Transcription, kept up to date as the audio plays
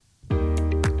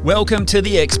Welcome to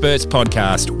the Experts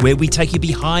Podcast, where we take you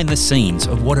behind the scenes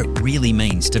of what it really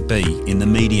means to be in the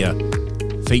media.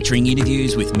 Featuring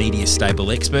interviews with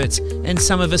media-stable experts and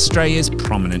some of Australia's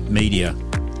prominent media.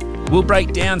 We'll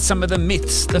break down some of the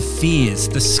myths, the fears,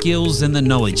 the skills and the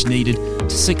knowledge needed to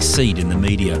succeed in the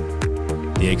media.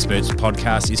 The Experts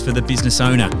Podcast is for the business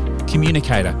owner,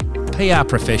 communicator, PR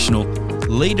professional,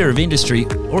 leader of industry,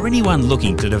 or anyone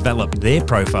looking to develop their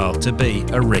profile to be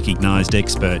a recognised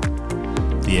expert.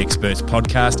 The Experts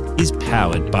Podcast is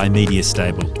powered by Media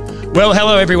Stable. Well,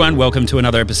 hello everyone. Welcome to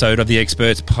another episode of the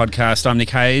Experts Podcast. I'm Nick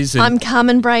Hayes. I'm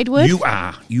Carmen Braidwood. You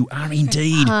are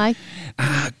indeed. Hi.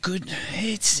 Good.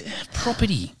 It's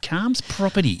property. Carm's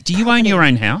property. Do you own your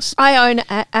own house? I own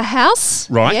a house.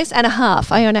 Right. Yes, and a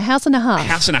half. I own a house and a half. A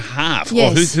house and a half?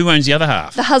 Yes. Oh, who owns the other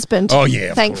half? The husband. Oh, yeah,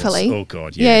 of thankfully. course. Oh,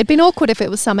 God, yeah. Yeah, it'd been awkward if it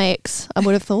was some ex, I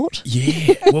would have thought.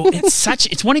 Yeah. Well,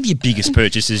 it's one of your biggest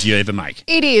purchases you ever make.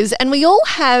 It is, and we all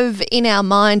have in our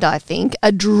mind, I think,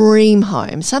 a dream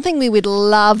home, something we would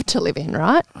love to live in,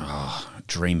 right? Oh,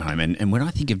 dream home. And when I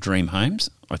think of dream homes,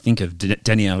 I think of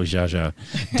Danielle Geagea.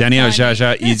 Danielle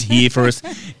Geagea is here for us.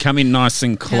 Come in nice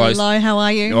and close. Hello, how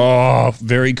are you? Oh,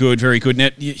 very good, very good. Now,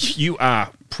 you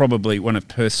are probably one of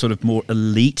Perth's sort of more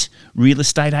elite real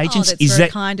estate agents. Oh, that's very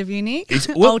kind of you, Nick.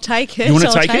 I'll take it. You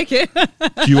want to take it?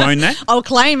 Do you own that? I'll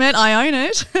claim it. I own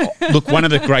it. Look, one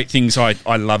of the great things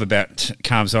I love about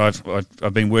Carms,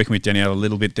 I've been working with Danielle a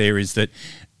little bit there, is that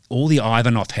all the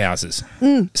Ivanhoe houses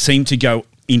seem to go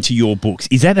into your books.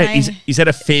 Is that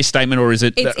a fair statement, or is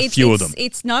it a few of them?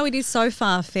 It is so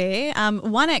far fair.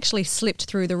 One actually slipped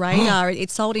through the radar. It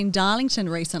sold in Darlington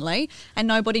recently, and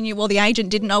nobody knew. Well, the agent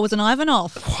didn't know it was an Ivanhoe,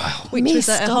 which was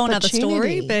a whole other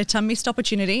story. But missed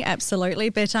opportunity, absolutely.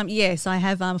 But yes, I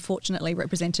have fortunately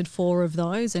represented 4 of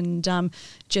those, and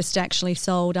just actually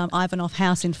sold Ivanhoe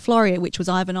House in Floria, which was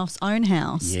Ivanhoe's own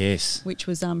house. Yes, which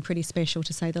was pretty special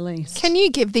to say the least. Can you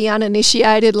give the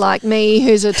uninitiated like me,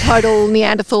 who's a total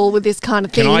Neanderthal with this kind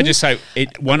of thing? Can I just say,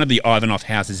 one of the Ivanhoe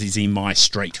houses is in my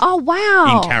street. Oh,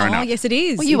 wow. In Carina. Oh, yes, it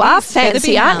is. Well, you are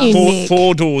fancy, aren't you, Nick?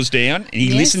 4 doors down, and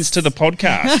he listens to the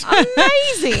podcast.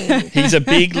 Amazing. He's a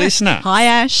big listener. Hi,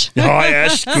 Ash. Hi,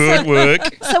 Ash. Good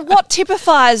work. So what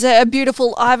typifies a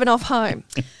beautiful Ivanhoe home?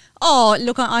 Oh,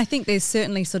 look, I think there's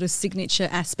certainly sort of signature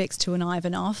aspects to an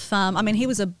Ivanhoe. I mean, he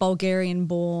was a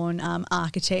Bulgarian-born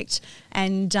architect,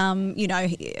 and,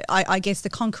 I guess the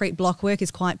concrete blockwork is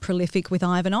quite prolific with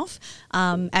Ivanhoe,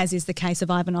 as is the case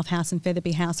of Ivanhoe House and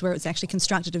Featherby House, where it's actually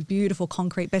constructed of beautiful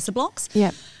concrete Besser blocks.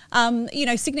 Yeah.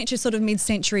 Signature sort of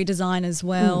mid-century design as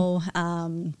well.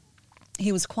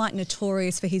 He was quite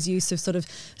notorious for his use of sort of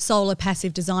solar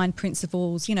passive design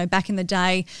principles. Back in the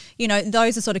day,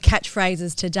 those are sort of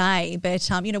catchphrases today. But,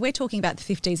 we're talking about the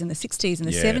 50s and the 60s and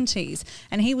the 70s.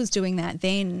 And he was doing that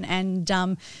then.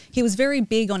 And he was very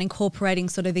big on incorporating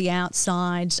sort of the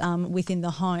outside within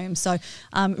the home. So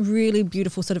really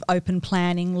beautiful sort of open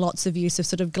planning, lots of use of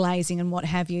sort of glazing and what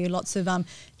have you, lots of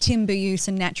timber use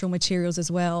and natural materials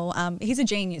as well. He's a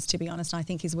genius, to be honest. I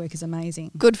think his work is amazing.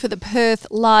 Good for the Perth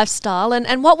lifestyle.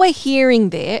 And what we're hearing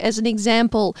there as an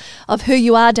example of who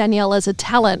you are, Danielle, as a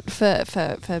talent for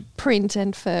print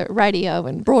and for radio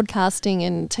and broadcasting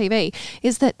and TV,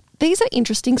 is that these are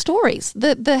interesting stories.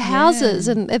 The houses,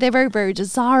 and they're very, very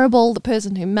desirable. The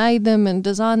person who made them and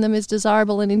designed them is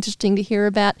desirable and interesting to hear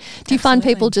about. Do you find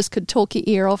people just could talk your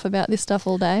ear off about this stuff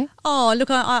all day? Oh,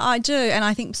 look, I do. And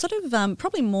I think sort of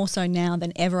probably more so now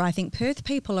than ever, I think Perth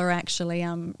people are actually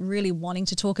really wanting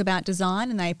to talk about design,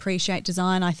 and they appreciate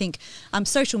design. I think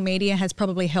social media has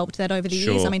probably helped that over the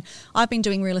years. I mean, I've been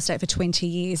doing real estate for 20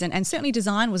 years, and certainly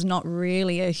design was not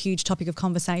really a huge topic of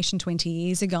conversation 20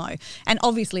 years ago. And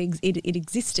obviously it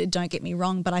existed, don't get me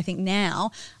wrong, but I think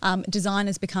now design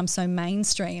has become so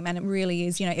mainstream, and it really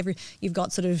is, you've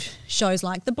got sort of shows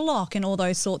like The Block and all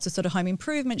those sorts of sort of home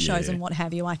improvement shows and what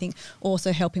have you, I think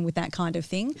also helping with that kind of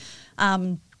thing.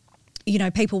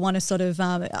 People want to sort of,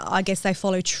 I guess they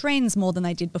follow trends more than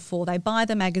they did before. They buy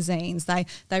the magazines,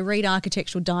 they read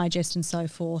Architectural Digest and so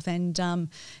forth. And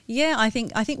I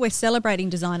think we're celebrating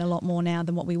design a lot more now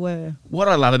than what we were. What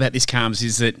I love about this, Carms,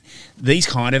 is that these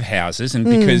kind of houses, and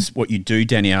because what you do,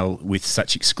 Danielle, with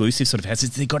such exclusive sort of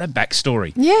houses, they've got a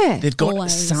backstory. Yeah. They've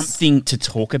got something to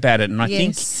talk about it. And I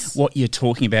think what you're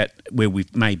talking about, where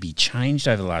we've maybe changed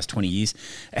over the last 20 years,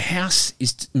 a house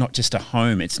is not just a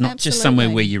home. It's not just somewhere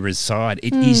where you reside.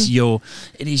 It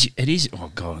is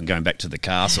oh God, I'm going back to the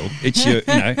castle. It's your,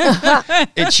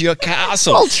 it's your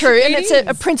castle. Well, true. And it's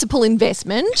a principal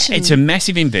investment. It's a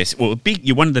massive investment. Well,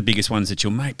 you're one of the biggest ones that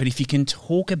you'll make. But if you can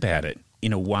talk about it,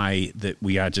 in a way that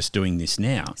we are just doing this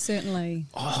now. Certainly.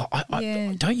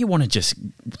 Don't you want to just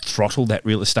throttle that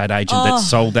real estate agent that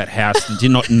sold that house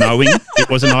not knowing it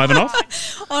was an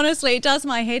Ivanhoff? Honestly, it does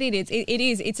my head in.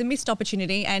 It's a missed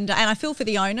opportunity, and I feel for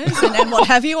the owners and what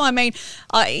have you. I mean,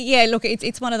 look,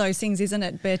 it's one of those things, isn't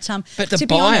it? But the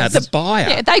buyer.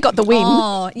 Yeah, they got the win.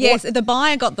 Oh, yes, the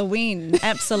buyer got the win.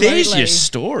 Absolutely. There's your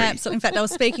story. Absolutely. In fact, I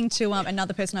was speaking to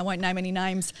another person, I won't name any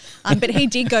names, but he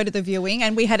did go to the viewing,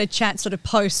 and we had a chat sort of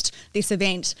post this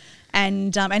event.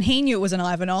 And he knew it was an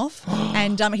Ivanhoff,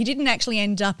 and he didn't actually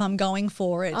end up going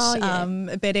for it. Oh,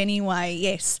 yeah. But anyway,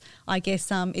 yes, I guess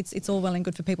it's all well and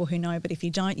good for people who know, but if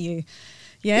you don't,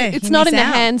 it's not in the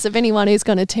hands of anyone who's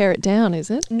going to tear it down, is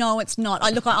it? No, it's not.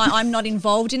 I'm not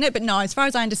involved in it, but no, as far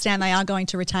as I understand, they are going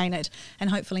to retain it, and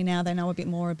hopefully now they know a bit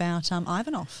more about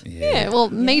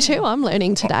Ivanhoff. Me too. I'm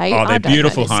learning today. They're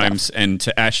beautiful homes, and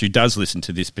to Ash, who does listen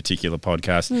to this particular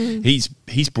podcast,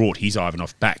 he's brought his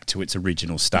Ivanhoff back to its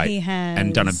original state. He has.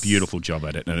 And done a beautiful job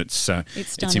at it, and it's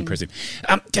stunning. impressive.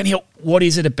 Danielle, what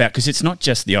is it about? Because it's not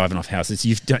just the Ivanhoff houses.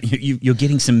 You're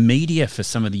getting some media for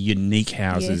some of the unique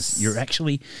houses.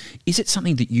 Yes. Is it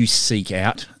something that you seek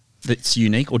out that's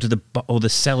unique, or do the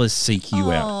sellers seek you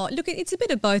out? Look, it's a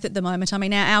bit of both at the moment. I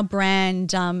mean, our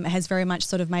brand has very much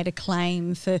sort of made a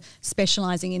claim for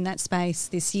specialising in that space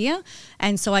this year,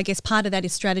 and so I guess part of that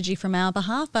is strategy from our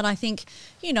behalf. But I think,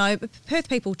 Perth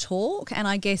people talk, and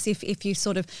I guess if you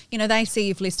sort of, they see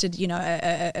you've listed,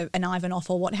 an Ivanhoff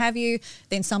or what have you,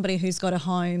 then somebody who's got a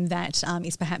home that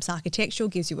is perhaps architectural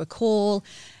gives you a call.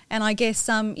 And I guess,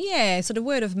 sort of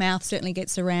word of mouth certainly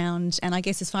gets around. And I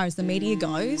guess as far as the media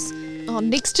goes... Oh,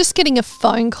 Nick's just getting a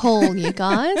phone call, you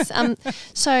guys.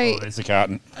 There's a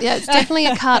carton. Yeah, it's definitely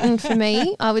a carton for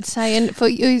me, I would say. And for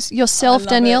yourself,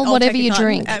 Danielle, whatever you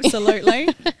drink. Absolutely.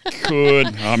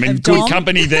 Good. I'm in good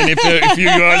company then if you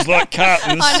guys like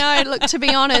cartons. I know. Look, to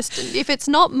be honest, if it's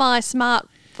not my smart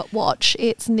watch,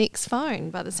 it's Nick's phone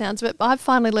by the sounds of it. I've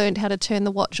finally learned how to turn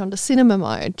the watch onto cinema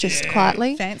mode just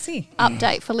quietly. Fancy.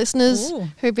 Update for listeners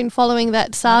who've been following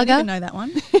that saga. I didn't even know that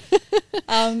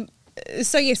one.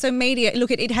 So media,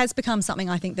 look, it has become something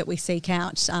I think that we seek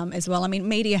out as well. I mean,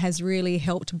 media has really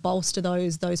helped bolster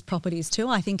those properties too.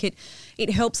 I think it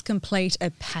helps complete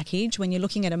a package when you're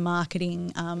looking at a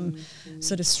marketing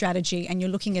sort of strategy and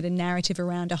you're looking at a narrative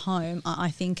around a home.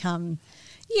 I think...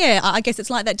 I guess it's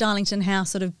like that Darlington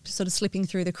house sort of slipping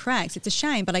through the cracks. It's a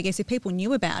shame, but I guess if people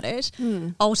knew about it,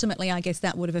 ultimately I guess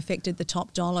that would have affected the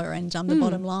top dollar and the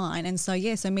bottom line. And so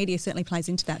media certainly plays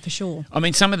into that for sure. I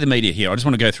mean, some of the media here, I just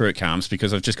want to go through it, Carms,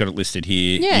 because I've just got it listed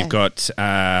here. Yeah. You've got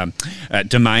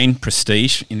Domain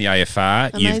Prestige in the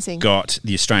AFR. Amazing. You've got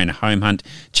the Australian Home Hunt,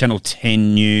 Channel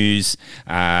 10 News,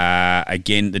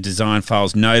 again, the Design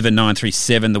Files, Nova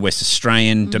 937, the West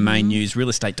Australian, Domain News,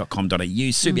 realestate.com.au,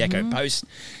 Subiaco Post.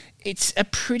 It's a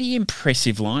pretty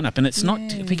impressive lineup, and it's not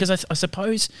because I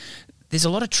suppose there's a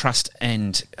lot of trust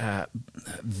and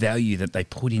value that they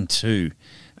put into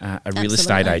a real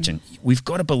estate agent. We've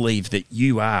got to believe that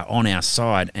you are on our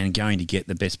side and going to get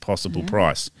the best possible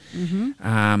price.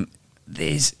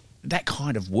 There's that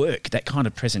kind of work, that kind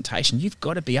of presentation, you've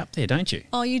got to be up there, don't you?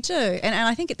 Oh, you do. And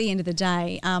I think at the end of the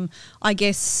day, I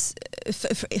guess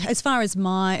as far as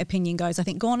my opinion goes, I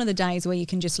think gone are the days where you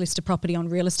can just list a property on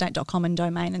realestate.com and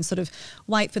Domain and sort of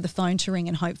wait for the phone to ring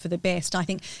and hope for the best. I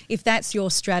think if that's your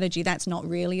strategy, that's not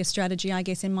really a strategy, I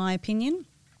guess, in my opinion.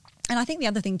 And I think the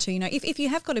other thing too, if you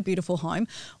have got a beautiful home,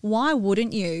 why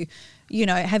wouldn't you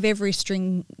have every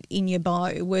string in your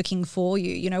bow working for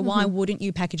you? Why wouldn't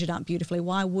you package it up beautifully?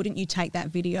 Why wouldn't you take that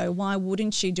video? Why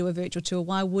wouldn't you do a virtual tour?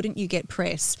 Why wouldn't you get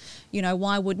press?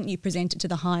 Why wouldn't you present it to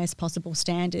the highest possible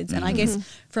standards? And I guess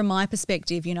from my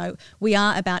perspective, we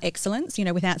are about excellence,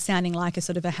 without sounding like a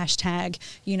sort of a hashtag,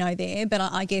 there. But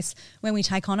I guess when we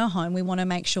take on a home, we want to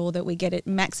make sure that we get it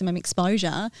maximum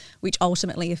exposure, which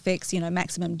ultimately affects,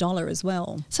 maximum dollar as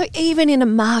well. So even in a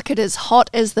market as hot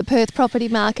as the Perth property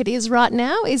market is right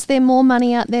now, is there more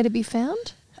money out there to be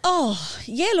found? Oh,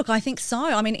 yeah, look, I think so.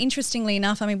 I mean, interestingly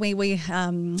enough, we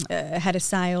had a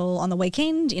sale on the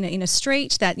weekend in a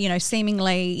street that,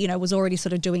 seemingly, was already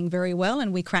sort of doing very well,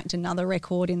 and we cracked another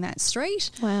record in that street.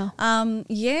 Wow.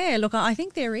 Yeah, look, I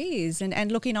think there is.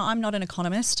 And look, I'm not an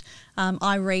economist.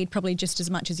 I read probably just as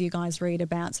much as you guys read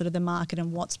about sort of the market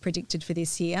and what's predicted for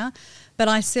this year. But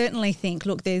I certainly think,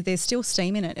 look, there's still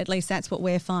steam in it. At least that's what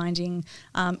we're finding.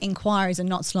 Inquiries are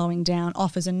not slowing down.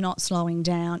 Offers are not slowing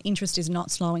down. Interest is not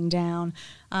slowing down.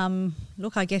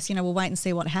 Look, I guess, we'll wait and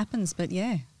see what happens. But,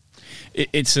 yeah.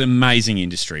 It's an amazing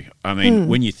industry. I mean,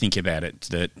 when you think about it,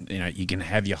 that, you can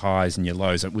have your highs and your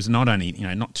lows. It was not only,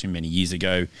 not too many years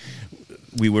ago,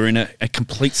 we were in a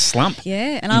complete slump.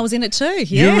 Yeah, and I was in it too.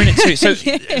 Yeah. You were in it too. So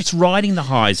Yeah. it's riding the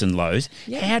highs and lows.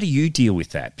 Yeah. How do you deal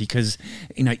with that? Because,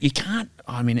 you can't,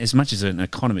 as much as an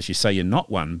economist, you say you're not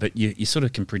one, but you sort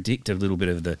of can predict a little bit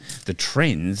of the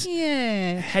trends.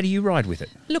 Yeah. How do you ride with it?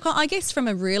 Look, I guess from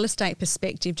a real estate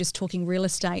perspective, just talking real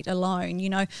estate alone,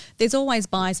 there's always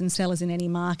buyers and sellers in any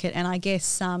market. And I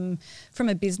guess from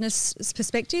a business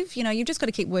perspective, you've just got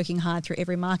to keep working hard through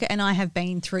every market. And I have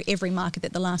been through every market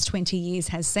that the last 20 years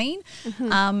has seen.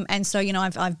 Mm-hmm. And so,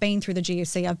 I've been through the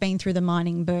GFC, I've been through the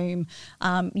mining boom.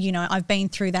 I've been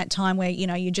through that time where,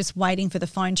 you're just waiting for the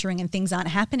phone to ring and things aren't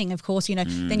happening. Of course,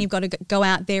 then you've got to go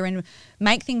out there and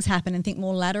make things happen and think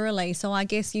more laterally. So I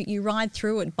guess you ride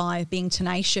through it by being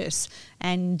tenacious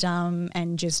and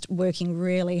just working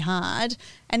really hard,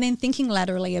 and then thinking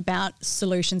laterally about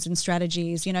solutions and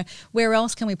strategies. Where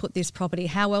else can we put this property?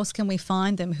 How else can we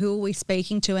find them? Who are we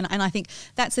speaking to? And I think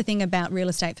that's the thing about real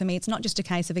estate for me. It's not just a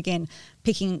case of, again,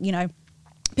 picking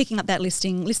up that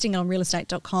listing it on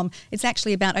realestate.com. It's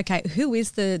actually about, okay, who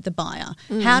is the buyer?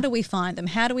 How do we find them?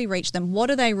 How do we reach them? What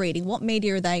are they reading? What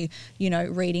media are they,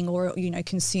 reading or,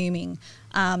 consuming?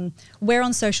 Where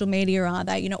on social media are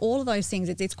they? All of those things.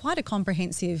 It's quite a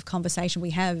comprehensive conversation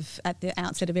we have at the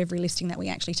outset of every listing that we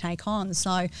actually take on.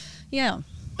 So, yeah.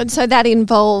 And so that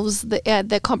involves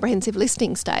the comprehensive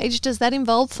listing stage. Does that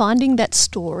involve finding that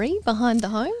story behind the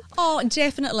home? Oh,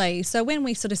 definitely. So when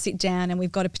we sort of sit down and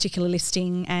we've got a particular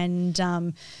listing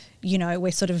and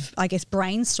we're sort of, I guess,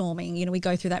 brainstorming, we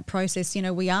go through that process,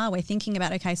 we're thinking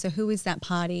about, okay, so who is that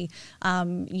party?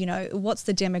 What's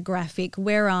the demographic?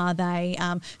 Where are they?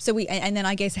 And then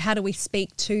I guess, how do we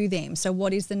speak to them? So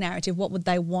what is the narrative? What would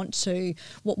they want to,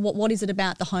 what is it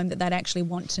about the home that they'd actually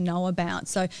want to know about?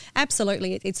 So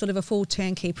absolutely, it's sort of a full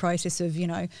turnkey process of,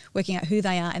 working out who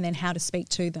they are and then how to speak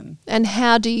to them. And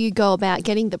how do you go about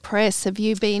getting the press? Have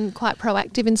you been quite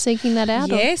proactive in seeking that out?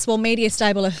 Yes, well, Media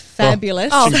Stable are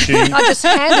fabulous. I just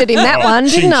handed him that one,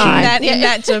 didn't I? In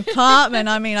that department.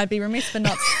 I'd be remiss for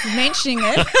not mentioning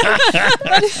it.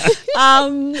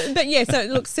 But yeah, so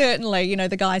look, certainly,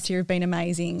 the guys here have been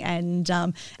amazing. And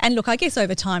look, I guess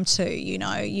over time too,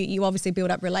 you obviously build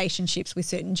up relationships with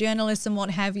certain journalists and what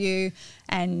have you.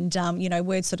 And,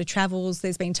 word sort of travels.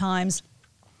 There's been times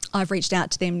I've reached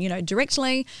out to them,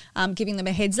 directly, giving them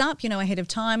a heads up, ahead of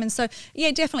time. And so,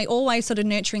 yeah, definitely always sort of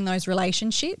nurturing those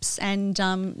relationships and,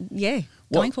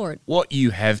 going for it. What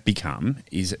you have become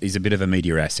is a bit of a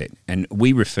media asset, and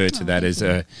we refer to that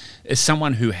as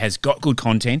someone who has got good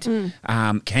content,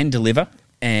 can deliver,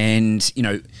 and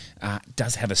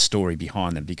does have a story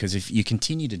behind them. Because if you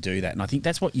continue to do that, and I think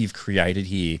that's what you've created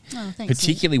here,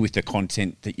 particularly with the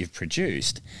content that you've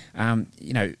produced,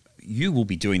 you will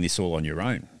be doing this all on your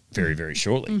own very, very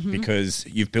shortly, because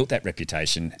you've built that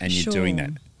reputation and you're doing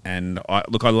that. And I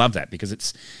love that, because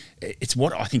it's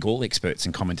what I think all experts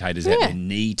and commentators out there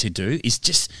need to do, is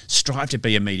just strive to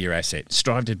be a media asset,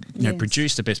 strive to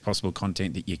produce the best possible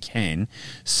content that you can,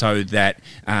 so that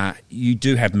you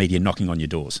do have media knocking on your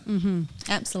doors. Mm-hmm.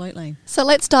 Absolutely. So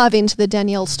let's dive into the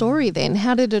Danielle story then.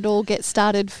 How did it all get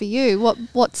started for you?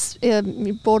 What's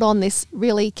brought on this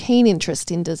really keen interest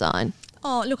in design?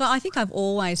 Oh, look, I think I've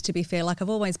always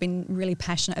been really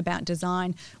passionate about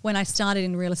design. When I started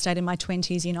in real estate in my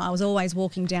 20s, I was always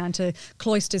walking down to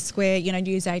Cloister Square,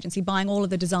 news agency, buying all of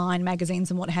the design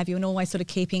magazines and what have you, and always sort of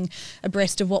keeping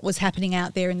abreast of what was happening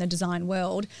out there in the design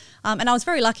world. And I was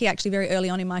very lucky, actually, very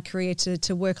early on in my career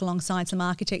to work alongside some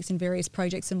architects in various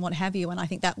projects and what have you. And I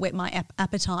think that whet my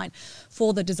appetite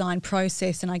for the design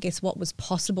process and I guess what was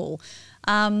possible.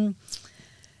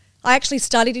 I actually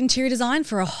studied interior design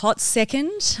for a hot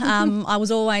second. I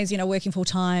was always, working full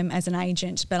time as an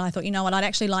agent, but I thought, I'd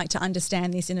actually like to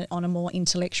understand this on a more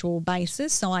intellectual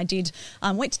basis. So I did,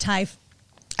 went to TAFE.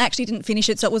 Actually didn't finish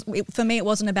it, so for me it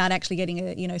wasn't about actually getting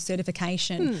a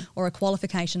certification or a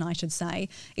qualification, I should say.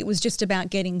 It was just about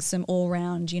getting some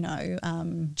all-round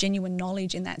genuine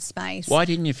knowledge in that space. Why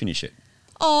didn't you finish it?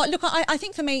 Oh, look, I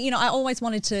think for me, I always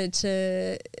wanted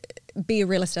to be a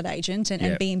real estate agent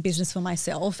and be in business for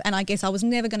myself. And I guess I was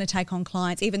never going to take on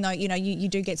clients, even though, you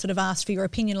do get sort of asked for your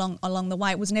opinion along the way.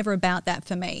 It was never about that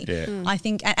for me. Yeah. I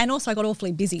think, and also I got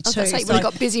awfully busy too. You really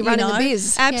got busy running the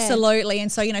biz. Absolutely. Yeah.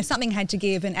 And so, something had to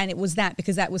give and it was that,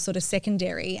 because that was sort of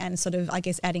secondary and sort of, I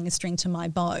guess, adding a string to my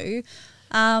bow.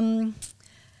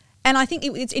 And I think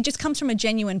it just comes from a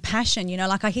genuine passion,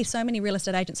 like I hear so many real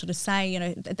estate agents sort of say,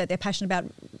 that they're passionate about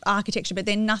architecture, but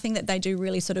then nothing that they do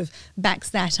really sort of backs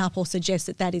that up or suggests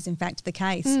that is in fact the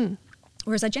case.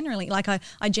 Whereas I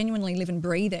genuinely live and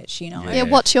breathe it, Yeah,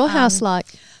 what's your house like?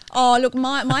 Oh, look,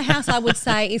 my house, I would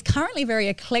say, is currently very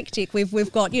eclectic.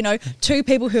 We've got, two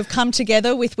people who have come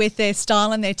together with their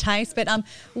style and their taste, but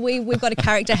we've got a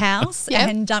character house,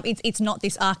 and it's not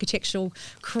this architectural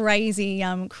crazy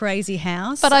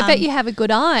house. But I bet you have a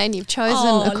good eye and you've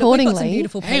chosen accordingly. Look, we've got some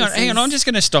beautiful pieces. Hang on, I'm just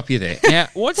going to stop you there. Now,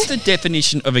 what's the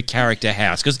definition of a character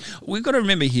house? Because we've got to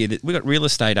remember here that we've got real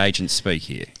estate agents speak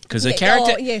here. Because a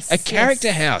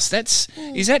character house,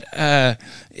 is that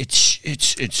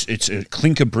it's a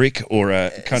clinker brick or a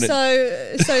kind of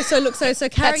so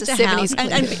character house,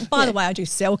 and by the way, I do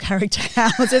sell character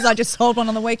houses. I just sold one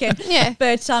on the weekend. Yeah,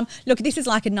 but look, this is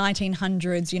like a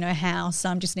 1900s house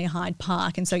just near Hyde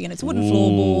Park, and so it's wooden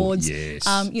floorboards. Yes.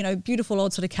 Beautiful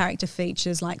old sort of character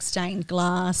features like stained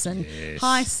glass and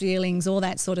high ceilings, all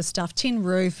that sort of stuff. Tin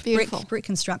roof, brick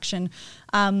construction.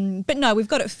 But no, we've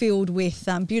got it filled with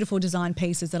beautiful design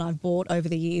pieces that I've bought over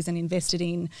the years and invested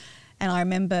in. And I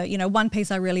remember, one piece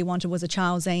I really wanted was a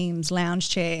Charles Eames lounge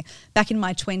chair back in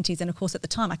my 20s. And, of course, at the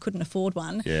time I couldn't afford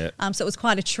one. Yeah. So it was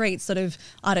quite a treat, sort of,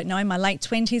 I don't know, in my late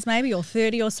 20s maybe or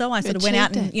 30 or so. I sort of went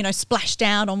out and, splashed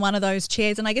out on one of those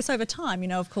chairs. And I guess over time,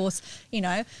 of course,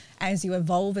 as you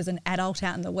evolve as an adult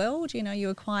out in the world, you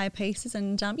acquire pieces.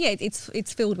 And,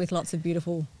 it's filled with lots of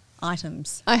beautiful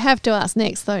items. I have to ask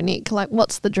next though, Nick,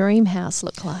 what's the dream house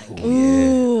look like?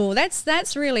 Ooh,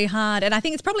 that's really hard. And I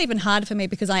think it's probably even harder for me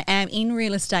because I am in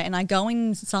real estate and I go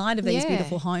inside of these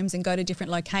beautiful homes and go to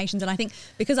different locations. And I think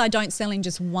because I don't sell in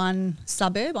just one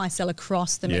suburb, I sell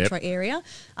across the metro area.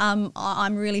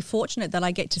 I'm really fortunate that I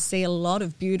get to see a lot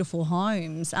of beautiful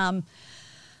homes.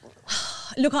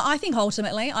 Look, I think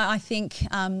ultimately, I think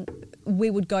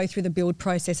we would go through the build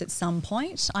process at some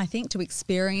point, I think, to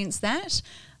experience that.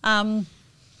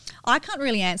 I can't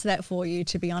really answer that for you,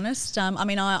 to be honest.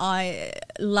 I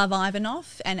love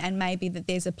Ivanov and maybe that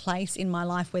there's a place in my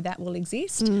life where that will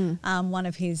exist, one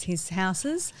of his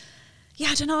houses. Yeah,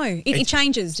 I don't know. It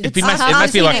changes. It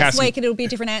must be like next asking, week it'll be a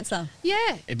different answer.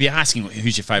 Yeah. It'd be asking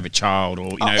who's your favourite child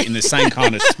or, in the same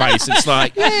kind of space. It's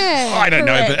like, I don't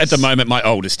know, but at the moment my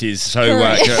oldest is. So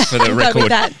for the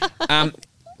record.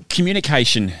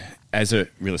 Communication as a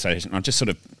real estate agent, I've just sort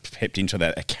of pepped into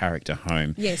that, a character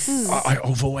home. Yes.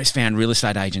 I've always found real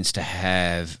estate agents to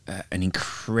have an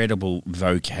incredible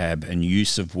vocab and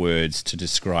use of words to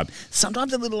describe.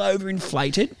 Sometimes a little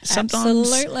overinflated. Sometimes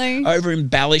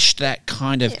over-embellished, that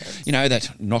kind of,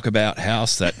 that knockabout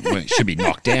house that should be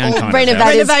knocked down kind of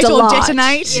renovate or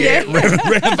detonate. Yeah,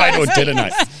 renovate or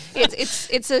detonate.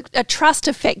 It's a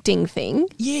trust-affecting thing.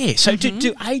 Yeah, so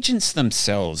do agents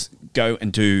themselves go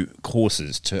and do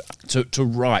courses to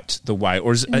write the way,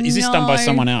 or is this done by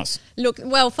someone else? Look,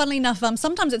 well, funnily enough,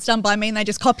 sometimes it's done by me and they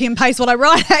just copy and paste what I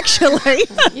write, actually.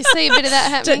 You see a bit of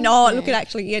that happening?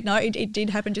 It did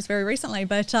happen just very recently.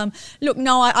 But look,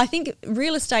 no, I think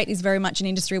real estate is very much an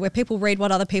industry where people read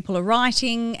what other people are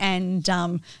writing and,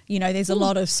 there's a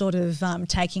lot of sort of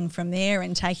taking from there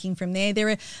and taking from there.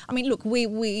 Look,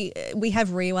 we have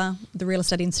REWA, the Real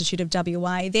Estate Institute of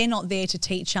WA. They're not there to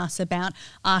teach us about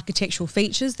architectural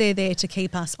features. They're there to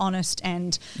keep us honest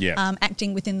and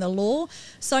acting within the law.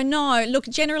 So no, look,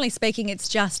 generally speaking, it's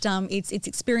just it's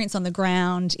experience on the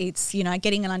ground. It's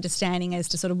getting an understanding as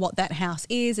to sort of what that house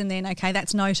is, and then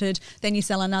that's noted. Then you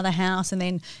sell another house, and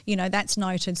then that's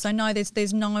noted. So no,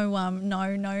 there's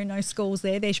no schools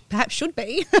there. There perhaps should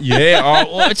be. Yeah,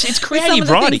 it's creative some of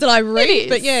the writing things that I read,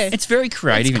 but it's very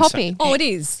creative. It's copy. It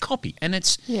is copy, and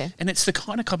it's the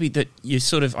kind of copy that you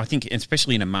sort of, I think,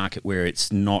 especially in a market where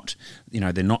it's not,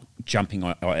 they're not jumping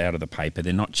out of the paper,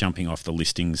 they're not jumping off the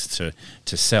listings to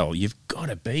sell. You've got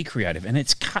to be creative, and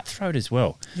it's cutthroat as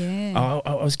well. Yeah.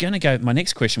 I was going to go. My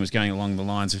next question was going along the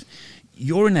lines of,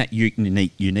 you're in that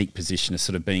unique position of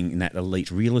sort of being in that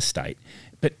elite real estate.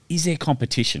 But is there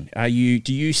competition? Do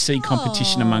you see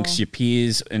competition amongst your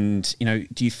peers, and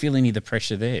do you feel any of the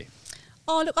pressure there?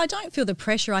 Oh, look, I don't feel the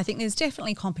pressure. I think there's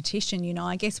definitely competition,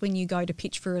 I guess when you go to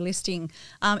pitch for a listing,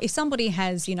 if somebody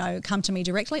has, come to me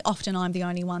directly, often I'm the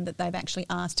only one that they've actually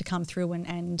asked to come through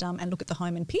and look at the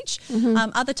home and pitch.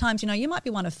 Mm-hmm. Other times, you might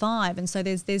be one of five, and so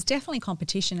there's definitely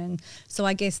competition. And so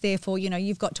I guess, therefore,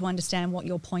 you've got to understand what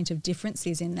your point of difference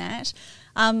is in that.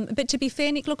 But to be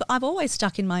fair, Nick, look, I've always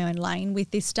stuck in my own lane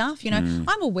with this stuff.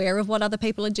 I'm aware of what other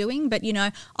people are doing, but,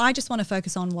 I just want to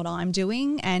focus on what I'm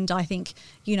doing. And I think,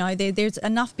 there's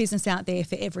enough business out there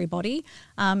for everybody.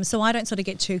 So I don't sort of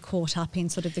get too caught up in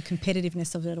sort of the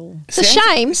competitiveness of it all. It's a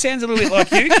shame. Sounds a little bit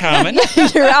like you, Carmen.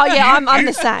 I'm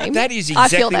the same. That is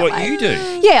exactly what you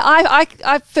do. Yeah,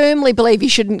 I firmly believe you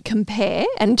shouldn't compare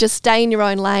and just stay in your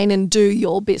own lane and do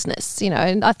your business,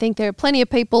 and I think there are plenty of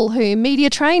people who media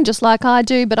train just like I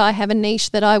do, but I have a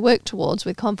niche that I work towards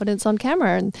with confidence on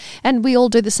camera, and we all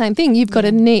do the same thing. You've got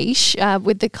a niche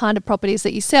with the kind of properties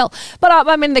that you sell. But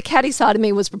I mean, the catty side of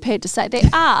me was prepared to say there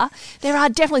are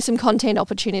definitely some content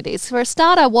opportunities. For a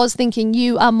start, I was thinking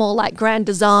you are more like grand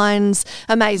designs,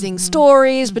 amazing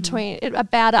stories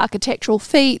about architectural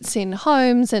feats in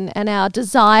homes and our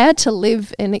desire to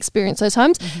live and experience those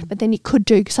homes. But then you could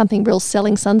do something real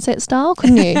selling sunset style,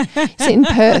 couldn't you? So in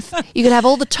Perth, you could have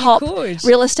all the top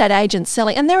real estate agents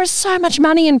selling. And there is so much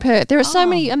money in Perth. There are so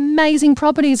many amazing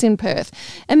properties in Perth.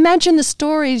 Imagine the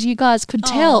stories you guys could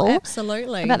tell about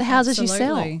the houses you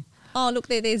sell. Oh, look,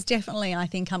 there's definitely, I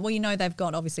think, they've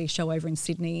got obviously a show over in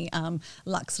Sydney,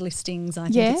 Lux Listings, I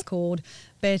think it's called.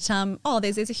 But,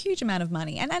 there's a huge amount of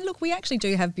money. And look, we actually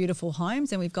do have beautiful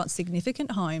homes and we've got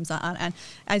significant homes. And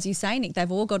as you say, Nick,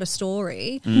 they've all got a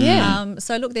story. Yeah.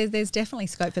 So, look, there's definitely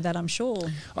scope for that, I'm sure.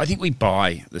 I think we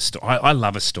buy the story. I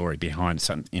love a story behind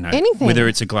something, anything. Whether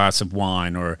it's a glass of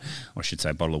wine or I should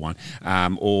say a bottle of wine,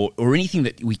 or anything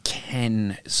that we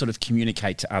can sort of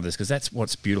communicate to others, because that's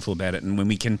what's beautiful about it. And when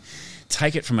we can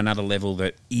take it from another level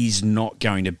that is not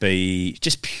going to be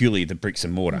just purely the bricks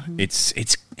and mortar. It's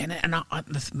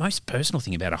the most personal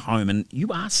thing about a home, and you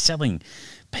are selling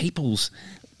people's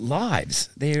lives.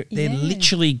 They're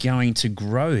literally going to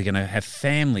grow. They're going to have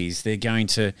families. They're going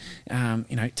to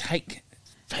take.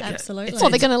 Absolutely. Well,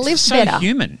 they're going to live better. So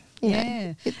human.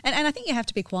 Yeah. And I think you have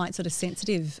to be quite sort of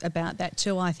sensitive about that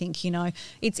too. I think,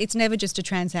 it's never just a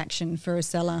transaction for a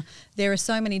seller. There are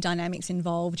so many dynamics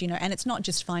involved, and it's not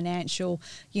just financial.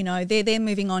 They're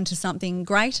moving on to something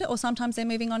greater, or sometimes they're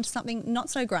moving on to something not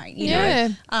so great, you know.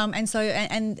 And so,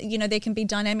 there can be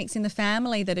dynamics in the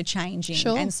family that are changing.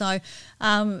 Sure. And so,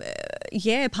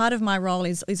 part of my role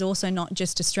is also not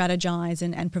just to strategize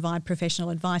and provide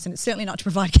professional advice, and it's certainly not to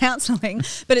provide counselling,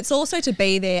 but it's also to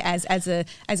be there as a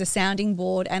sounding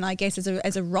board, and I guess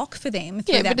as a rock for them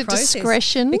through that process.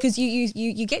 Discretion, because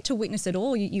you get to witness it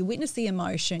all. You witness the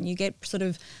emotion. You get sort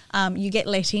of you get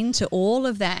let into all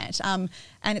of that,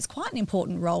 and it's quite an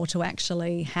important role to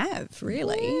actually have,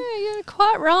 really. Yeah, you're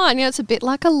quite right. It's a bit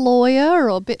like a lawyer or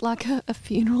a bit like a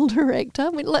funeral director. I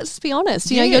mean, let's be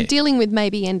honest. You're dealing with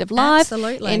maybe end of life,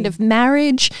 end of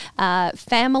marriage,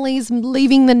 families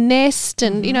leaving the nest,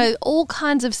 and all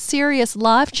kinds of serious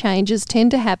life changes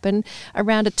tend to happen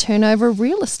around a turnover of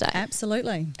real estate.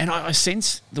 Absolutely. And I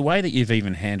sense the way that you've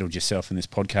even handled yourself in this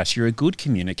podcast, you're a good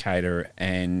communicator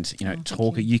and,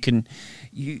 talker. You can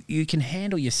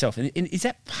handle yourself. And is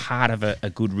that part of a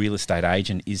good real estate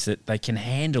agent, is that they can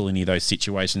handle any of those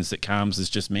situations that Carms has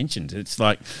just mentioned? It's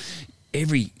like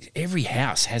every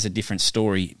house has a different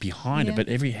story behind it, but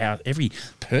every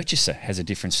purchaser has a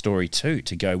different story too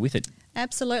to go with it.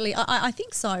 Absolutely. I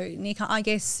think so, Nick. I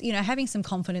guess, having some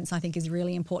confidence I think is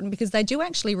really important, because they do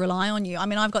actually rely on you. I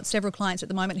mean, I've got several clients at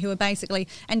the moment who are basically,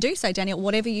 and do say, Danielle,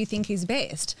 whatever you think is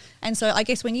best. And so I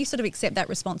guess when you sort of accept that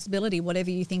responsibility,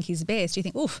 whatever you think is best, you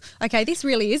think, oof, okay, this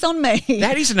really is on me.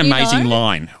 That is an amazing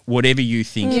line, whatever you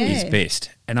think is best.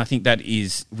 And I think that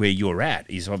is where you're at,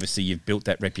 is obviously you've built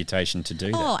that reputation to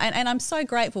do that. Oh, and I'm so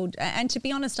grateful. And to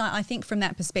be honest, I think from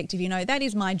that perspective, that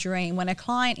is my dream. When a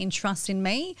client entrusts in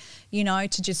me,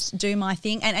 to just do my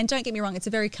thing. And don't get me wrong, it's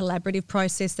a very collaborative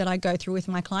process that I go through with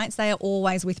my clients. They are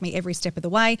always with me every step of the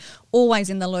way, always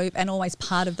in the loop, and always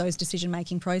part of those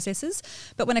decision-making processes.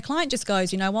 But when a client just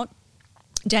goes, you know what,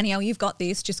 Danielle, you've got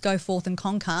this, just go forth and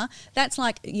conquer. That's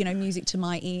like, music to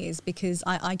my ears, because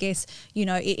I guess,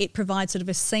 it provides sort of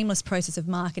a seamless process of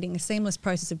marketing, a seamless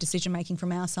process of decision-making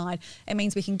from our side. It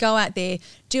means we can go out there,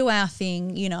 do our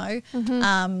thing,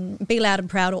 be loud and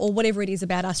proud, or whatever it is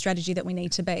about our strategy that we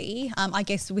need to be, I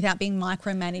guess, without being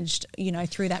micromanaged,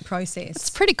 through that process. It's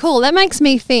pretty cool. That makes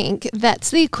me think that's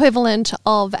the equivalent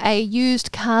of a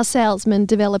used car salesman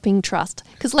developing trust.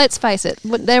 Because let's face it,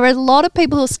 there are a lot of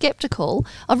people who are sceptical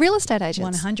of real estate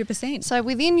agents. 100%. So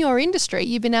within your industry,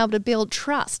 you've been able to build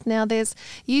trust. Now,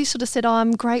 you sort of said,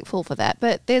 I'm grateful for that,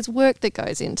 but there's work that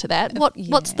goes into that.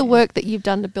 What's the work that you've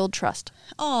done to build trust?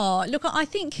 Oh, look, I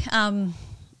think...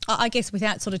 I guess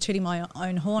without sort of tooting my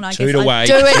own horn, I toot guess away,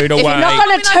 do it. Toot if away. You're not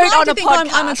going to toot on a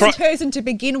podcast. I'm a good person to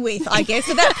begin with, I guess.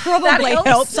 So that probably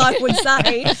helps, I would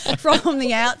say, from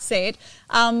the outset.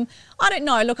 I don't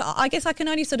know. Look, I guess I can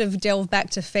only sort of delve back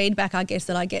to feedback, I guess,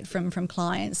 that I get from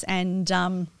clients. And,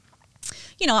 I've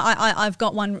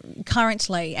got one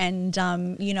currently, and,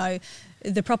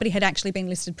 the property had actually been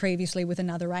listed previously with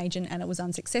another agent and it was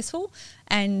unsuccessful,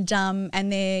 and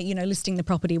they're listing the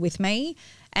property with me.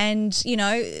 And,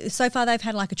 so far they've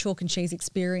had like a chalk and cheese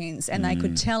experience, and they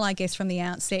could tell, I guess, from the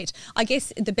outset. I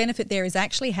guess the benefit there is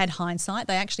actually had hindsight.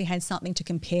 They actually had something to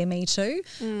compare me to.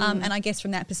 And I guess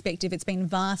from that perspective, it's been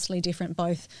vastly different,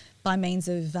 both by means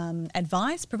of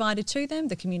advice provided to them,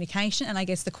 the communication, and I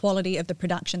guess the quality of the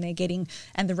production they're getting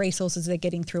and the resources they're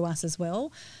getting through us as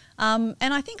well. And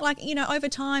I think, over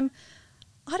time,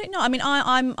 I don't know. I mean,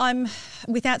 I'm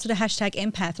without sort of hashtag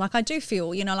empath. Like I do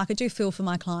feel, I do feel for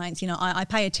my clients. I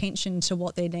pay attention to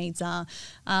what their needs are.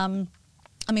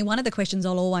 I mean, one of the questions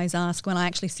I'll always ask when I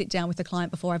actually sit down with the client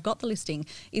before I've got the listing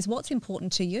is what's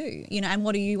important to you, and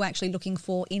what are you actually looking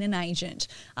for in an agent?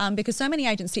 Because so many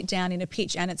agents sit down in a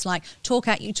pitch and it's like, talk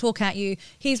at you,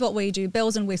 here's what we do,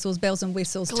 bells and whistles, glitz and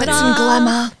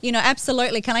glamour.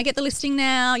 Absolutely. Can I get the listing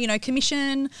now?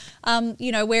 Commission,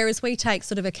 whereas we take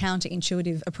sort of a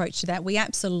counterintuitive approach to that. We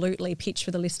absolutely pitch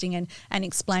for the listing and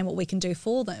explain what we can do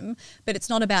for them, but it's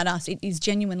not about us. It is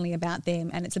genuinely about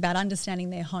them, and it's about understanding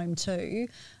their home too.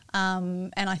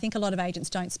 And I think a lot of agents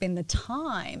don't spend the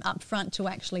time up front to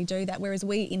actually do that, whereas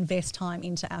we invest time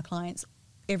into our clients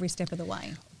every step of the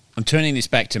way. I'm turning this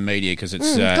back to media because it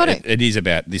is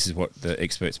about, this is what the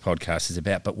Experts podcast is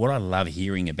about. But what I love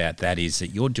hearing about that is that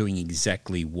you're doing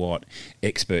exactly what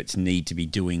experts need to be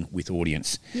doing with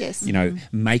audience. Yes.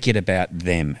 Make it about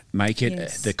them. Make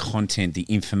it the content, the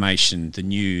information, the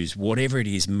news, whatever it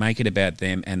is, make it about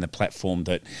them and the platform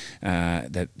that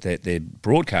they're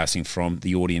broadcasting from,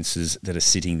 the audiences that are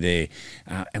sitting there.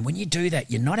 And when you do that,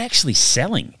 you're not actually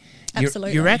selling.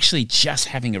 Absolutely. You're actually just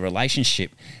having a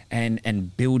relationship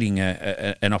and building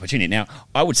an opportunity. Now,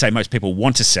 I would say most people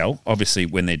want to sell, obviously,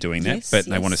 when they're doing that, but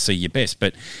they want to see your best.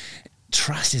 But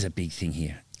trust is a big thing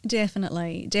here.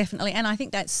 Definitely. And I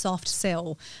think that soft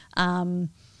sell, a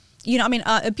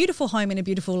beautiful home in a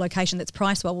beautiful location that's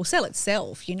priced well will sell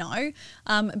itself,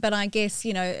 But I guess,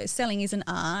 selling is an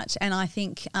art, and I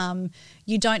think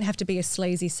you don't have to be a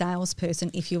sleazy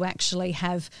salesperson if you actually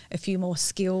have a few more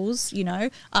skills,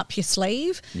 up your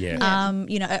sleeve. Yeah.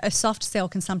 A soft sell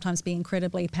can sometimes be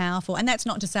incredibly powerful. And that's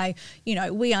not to say,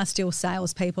 we are still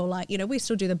salespeople. We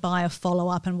still do the buyer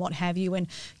follow-up and what have you, and,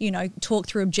 talk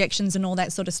through objections and all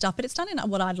that sort of stuff. But it's done in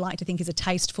what I'd like to think is a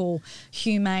tasteful,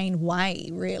 humane way,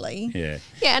 really. Yeah,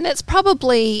 and it's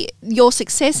probably your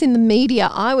success in the media,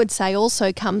 I would say,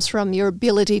 also comes from your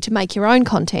ability to make your own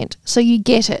content. So you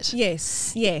get it. Yes.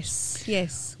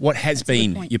 What has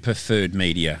been your preferred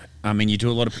media? I mean, you do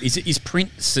a lot of... Is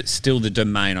print still the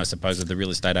domain, I suppose, of the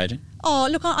real estate agent? Oh,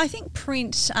 look, I think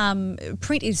print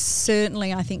is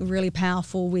certainly, I think, really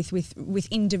powerful with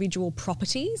individual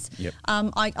properties. Yep.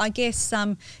 I guess,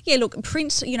 look,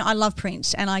 print, I love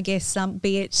print, and I guess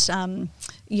be it...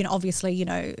 obviously,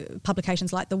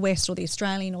 publications like The West or The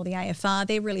Australian or the AFR,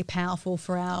 they're really powerful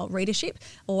for our readership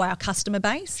or our customer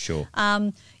base. Sure.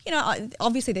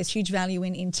 Obviously there's huge value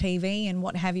in TV and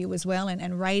what have you as well,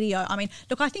 and radio. I mean,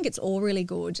 look, I think it's all really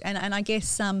good. And I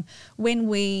guess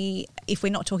if we're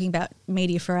not talking about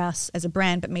media for us as a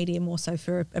brand, but media more so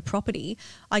for a property,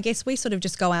 I guess we sort of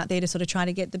just go out there to sort of try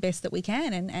to get the best that we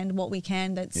can and what we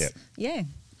can that's,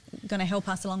 going to help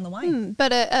us along the way.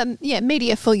 But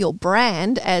media for your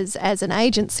brand as an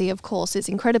agency, of course, is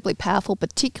incredibly powerful,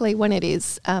 particularly when it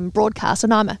is broadcast.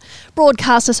 And I'm a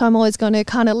broadcaster, so I'm always going to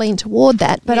kind of lean toward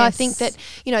that. But I think that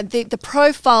the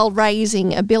profile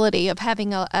raising ability of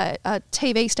having a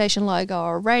TV station logo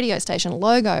or a radio station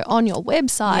logo on your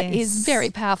website is very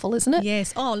powerful, isn't it?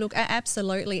 Yes. Oh, look,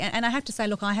 absolutely. And I have to say,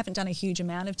 look, I haven't done a huge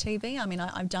amount of TV. I mean,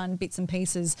 I've done bits and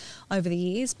pieces over the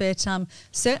years, but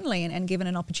certainly, and given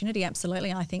an opportunity,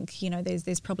 absolutely. I think,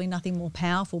 there's probably nothing more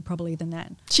powerful probably than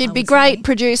that. She'd be great,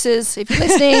 producers. If you're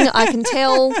listening, I can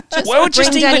tell.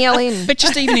 Bring Danielle in. But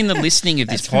just even in the listening of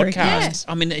this podcast,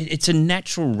 I mean, it's a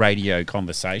natural radio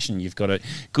conversation. You've got a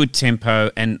good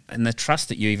tempo and the trust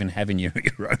that you even have in your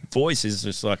own voice is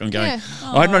just like, I'm going,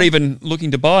 I'm not even looking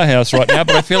to buy a house right now,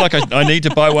 but I feel like I need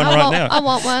to buy one right now. I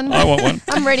want one.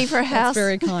 I'm ready for a house. That's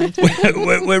very kind.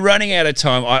 We're running out of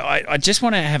time. I just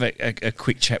want to have a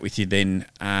quick chat with you then.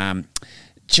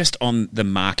 Just on the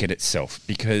market itself,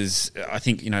 because I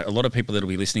think a lot of people that will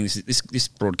be listening this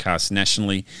broadcast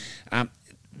nationally,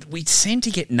 we seem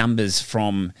to get numbers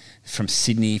from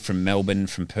Sydney, from Melbourne,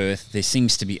 from Perth. There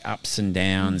seems to be ups and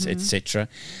downs, etc.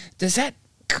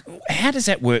 How does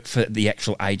that work for the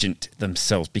actual agent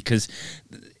themselves? Because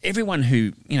everyone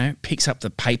who picks up the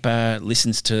paper,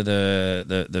 listens to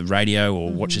the radio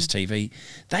or watches TV,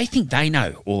 they think they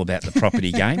know all about the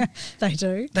property game. They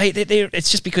do. It's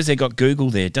just because they've got Google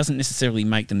there. It doesn't necessarily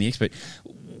make them the expert.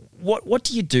 what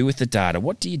do you do with the data?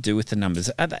 What do you do with the numbers?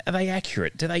 Are they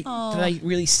accurate? Do they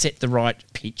really set the right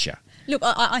picture? Look,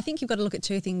 I think you've got to look at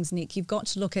two things, Nick. You've got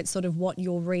to look at sort of what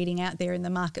you're reading out there in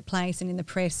the marketplace and in the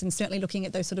press, and certainly looking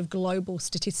at those sort of global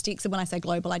statistics. And when I say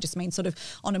global, I just mean sort of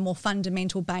on a more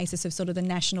fundamental basis of sort of the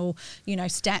national,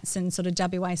 stats and sort of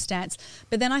WA stats.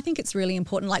 But then I think it's really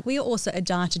important, like we are also a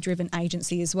data-driven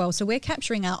agency as well. So we're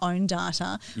capturing our own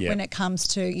data when it comes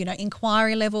to,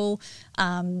 inquiry level,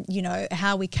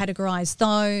 how we categorise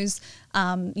those,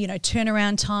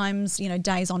 turnaround times,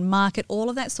 days on market, all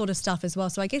of that sort of stuff as well.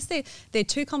 So I guess they're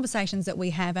two conversations that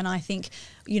we have, and I think,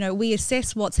 we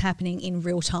assess what's happening in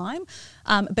real time,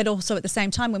 but also at the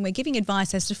same time when we're giving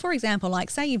advice as to, for example, like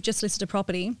say you've just listed a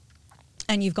property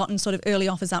and you've gotten sort of early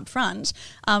offers up front,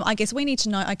 I guess we need to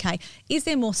know, okay, is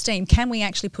there more steam? Can we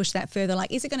actually push that further?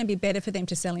 Like, is it going to be better for them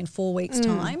to sell in 4 weeks'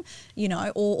 time,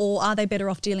 or are they better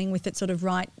off dealing with it sort of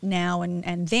right now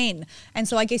and then? And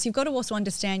so I guess you've got to also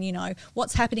understand,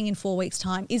 what's happening in 4 weeks'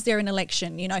 time. Is there an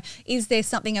election? Is there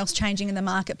something else changing in the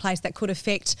marketplace that could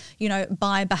affect,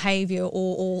 buyer behaviour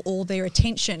or their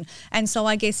attention? And so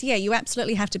I guess, you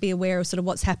absolutely have to be aware of sort of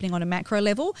what's happening on a macro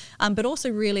level, but also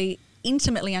really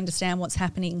intimately understand what's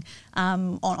happening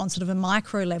on sort of a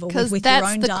micro level with your own data.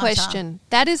 Because that's the question.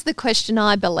 That is the question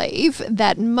I believe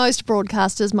that most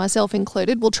broadcasters, myself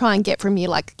included, will try and get from you.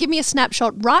 Like, give me a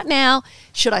snapshot right now.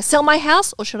 Should I sell my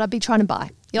house or should I be trying to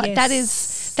buy? You're like,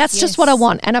 that's just what I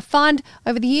want. And I find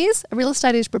over the years, a real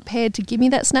estate who's prepared to give me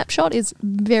that snapshot is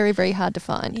very, very hard to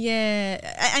find. Yeah.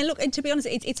 And look, and to be honest,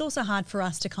 it's also hard for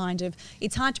us to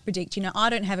it's hard to predict. I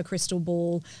don't have a crystal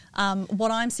ball.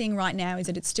 What I'm seeing right now is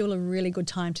that it's still a really good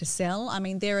time to sell. I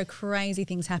mean, there are crazy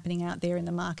things happening out there in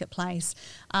the marketplace.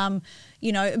 But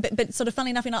sort of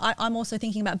funnily enough, I'm also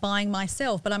thinking about buying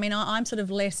myself. But I mean, I'm sort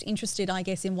of less interested, I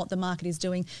guess, in what the market is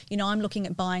doing. I'm looking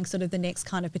at buying sort of the next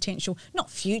kind of potential, not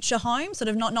future home, sort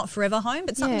of not forever home,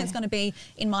 but something that's going to be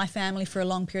in my family for a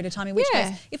long period of time. In which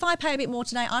case, if I pay a bit more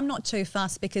today, I'm not too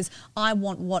fussed because I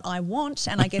want what I want,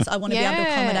 and I guess I want to be able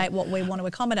to accommodate what we want to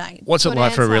accommodate. What's it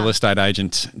like for a real estate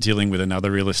agent dealing with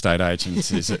another real estate agent?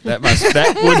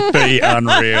 That would be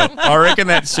unreal. I reckon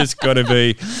that's just got to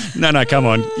be. No, come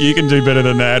on, you can do better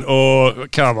than that. Or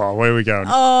come on, where are we going?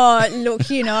 Oh, look,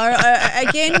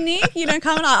 again, Nick,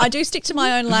 come on. I do stick to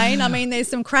my own lane. I mean, there's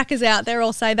some crackers out there.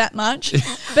 I'll say that much.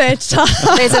 But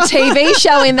there's a TV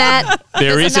show in that.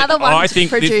 There's another one. I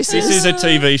think this is a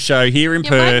TV show here in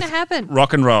Perth. Happen.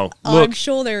 Rock and roll. Look, I'm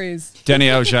sure there is.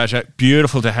 Danielle Geagea,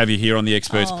 beautiful to have you here on the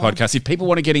Experts Podcast. If people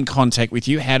want to get in contact with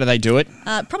you, how do they do it?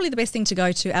 Probably the best thing to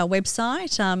go to our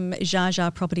website,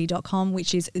 geageaproperty.com,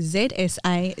 which is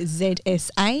ZSA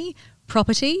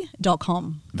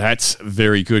property.com. That's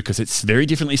very good because it's very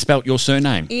differently spelt, your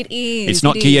surname. It is. It's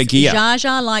not Geagea.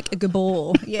 Geagea like a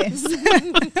Gabor, yes.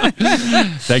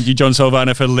 Thank you, John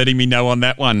Salvana, for letting me know on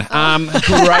that one.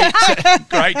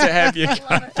 Great to have your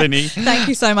company. Thank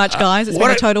you so much, guys. It's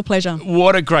been a total pleasure.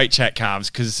 What a great chat, Carves,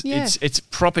 because it's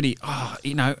property. I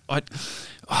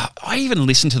even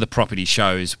listen to the property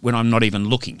shows when I'm not even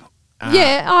looking.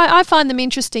 I find them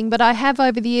interesting, but I have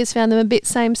over the years found them a bit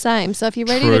same. So if you're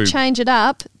ready to change it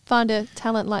up, find a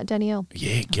talent like Danielle.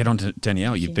 Yeah, get on to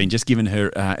Danielle. You've been just given her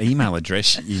email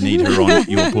address. You need her on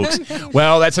your books.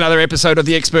 Well, that's another episode of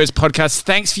the Experts Podcast.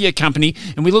 Thanks for your company,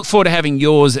 and we look forward to having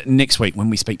yours next week when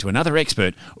we speak to another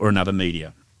expert or another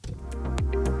media.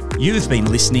 You've been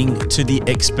listening to the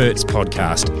Experts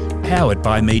Podcast, powered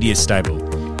by Media Stable.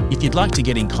 If you'd like to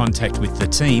get in contact with the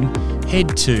team,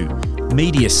 head to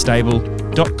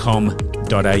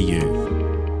mediastable.com.au.